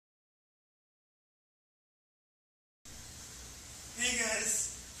Hey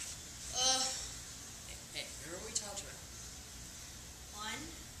guys. Hey, where are we talking about? 1,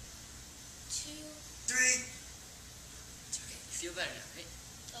 2, 3. It's okay. You feel better now, right?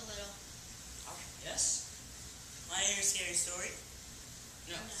 a little. Okay. Yes? Want to hear a scary story?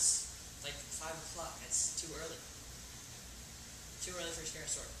 No, it's like 5 o'clock. That's too early. Too early for a scary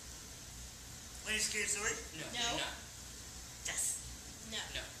story. Want to hear a scary story? No. No. No. Yes. No.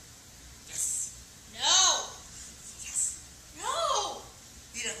 No. Yes. No! Yes. No!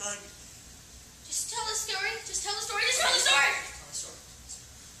 Need a hug. Just tell the story. Just tell the story. Just tell the story! Tell the story.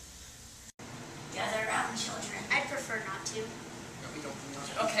 Gather around, children. I'd prefer not to. No, we don't.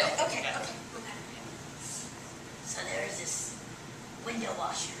 Okay. Okay. So there's this window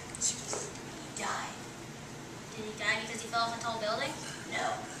washer. He died. Did he die because he fell off a tall building?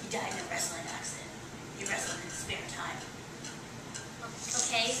 No, he died in a wrestling accident. He wrestled in his spare time.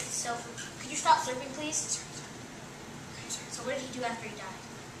 Okay, so could you stop slurping, please? So what did he do after he died?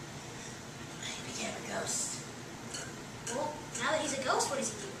 He became a ghost. Well, now that he's a ghost, what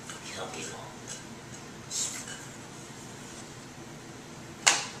does he do? Kill people.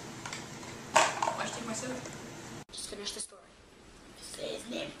 Why'd you take my soda? Just finish the story. Say his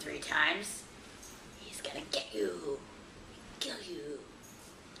name 3 times. He's gonna get you. Kill you.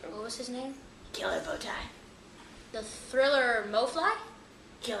 What was his name? Killer Bowtie. The Thriller Mofly?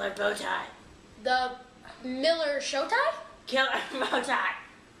 Killer Bowtie. The Miller Showtie? Killer Bowtie.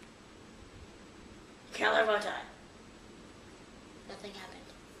 Killer Bowtie. Nothing happened.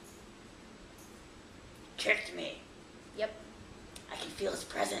 Tricked me. Yep. I can feel his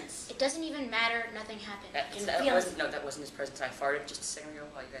presence. It doesn't even matter. Nothing happened. That wasn't his presence. I farted just a second ago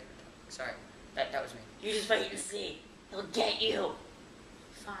while you guys were talking. Sorry. That was me. You just wait and see. He'll get you.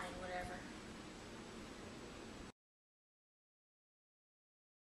 Fine, whatever.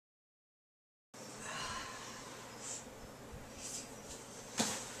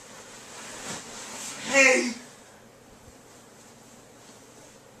 Hey.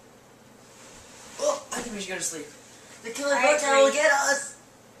 Oh, I think we should go to sleep. The Killer I Bowtie agree. will get us.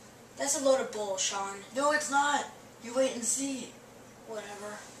 That's a load of bull, Sean. No, it's not. You wait and see.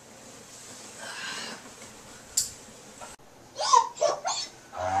 Whatever.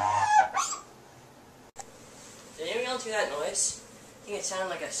 Did anyone else hear that noise? I think it sounded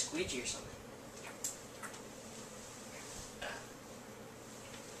like a squeegee or something.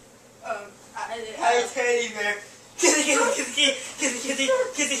 Hi, teddy bear. Kitty, kitty, kitty, kitty, kitty,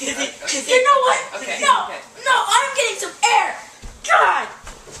 kitty, kitty. You know what? Okay. No, Okay. no, I'm getting some air. God.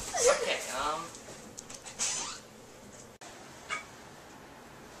 Okay.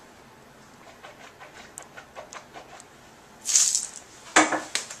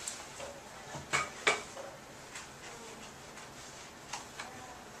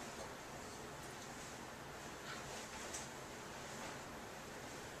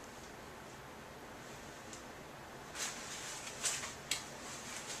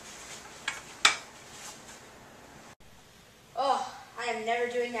 Oh, I am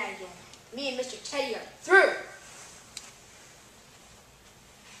never doing that again. Me and Mr. Teddy are through.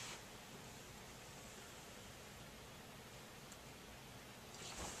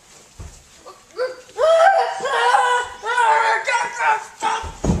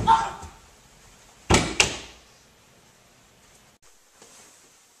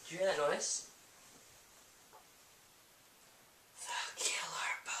 Did you hear that noise? The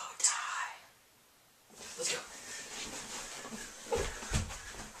Killer Bowtie. Let's go.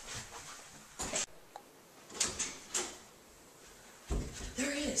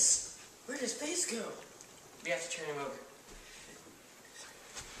 There he is. Where does face go? We have to turn him over.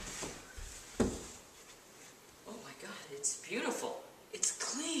 Oh my god, it's beautiful. It's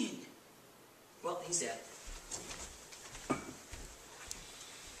clean. Well, he's dead.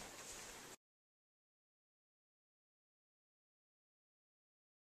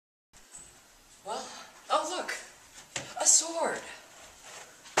 Well, oh look! A sword!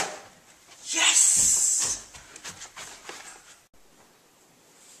 Yes.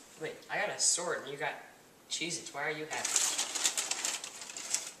 Wait, I got a sword and you got Cheez-Its. Why are you happy?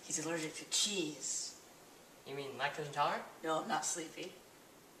 He's allergic to cheese. You mean lactose intolerant? No, I'm not sleepy.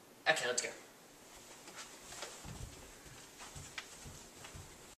 Okay, let's go.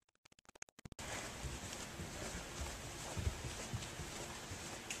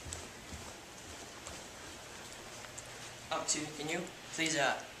 Sue, can you please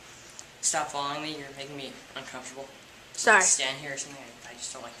stop following me? You're making me uncomfortable. Sorry. Stand here or something. I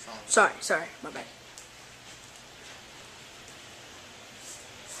just don't like you following me. Sorry. My bad.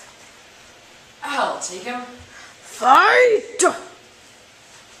 I'll take him. Fight!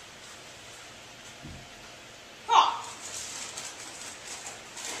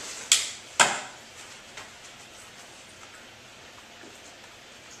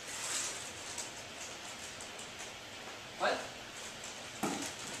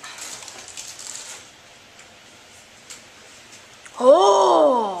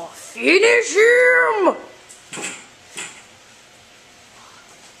 Finish him!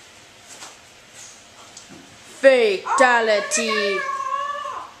 Fatality.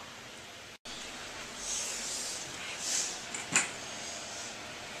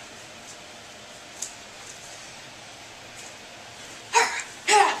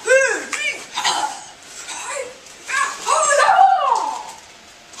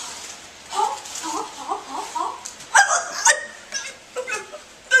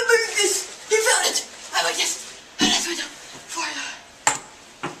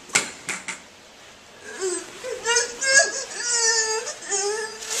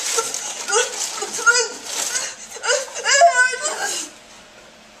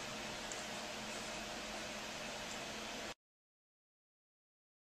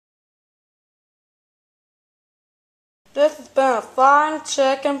 This has been a fine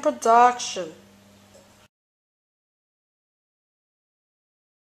chicken production.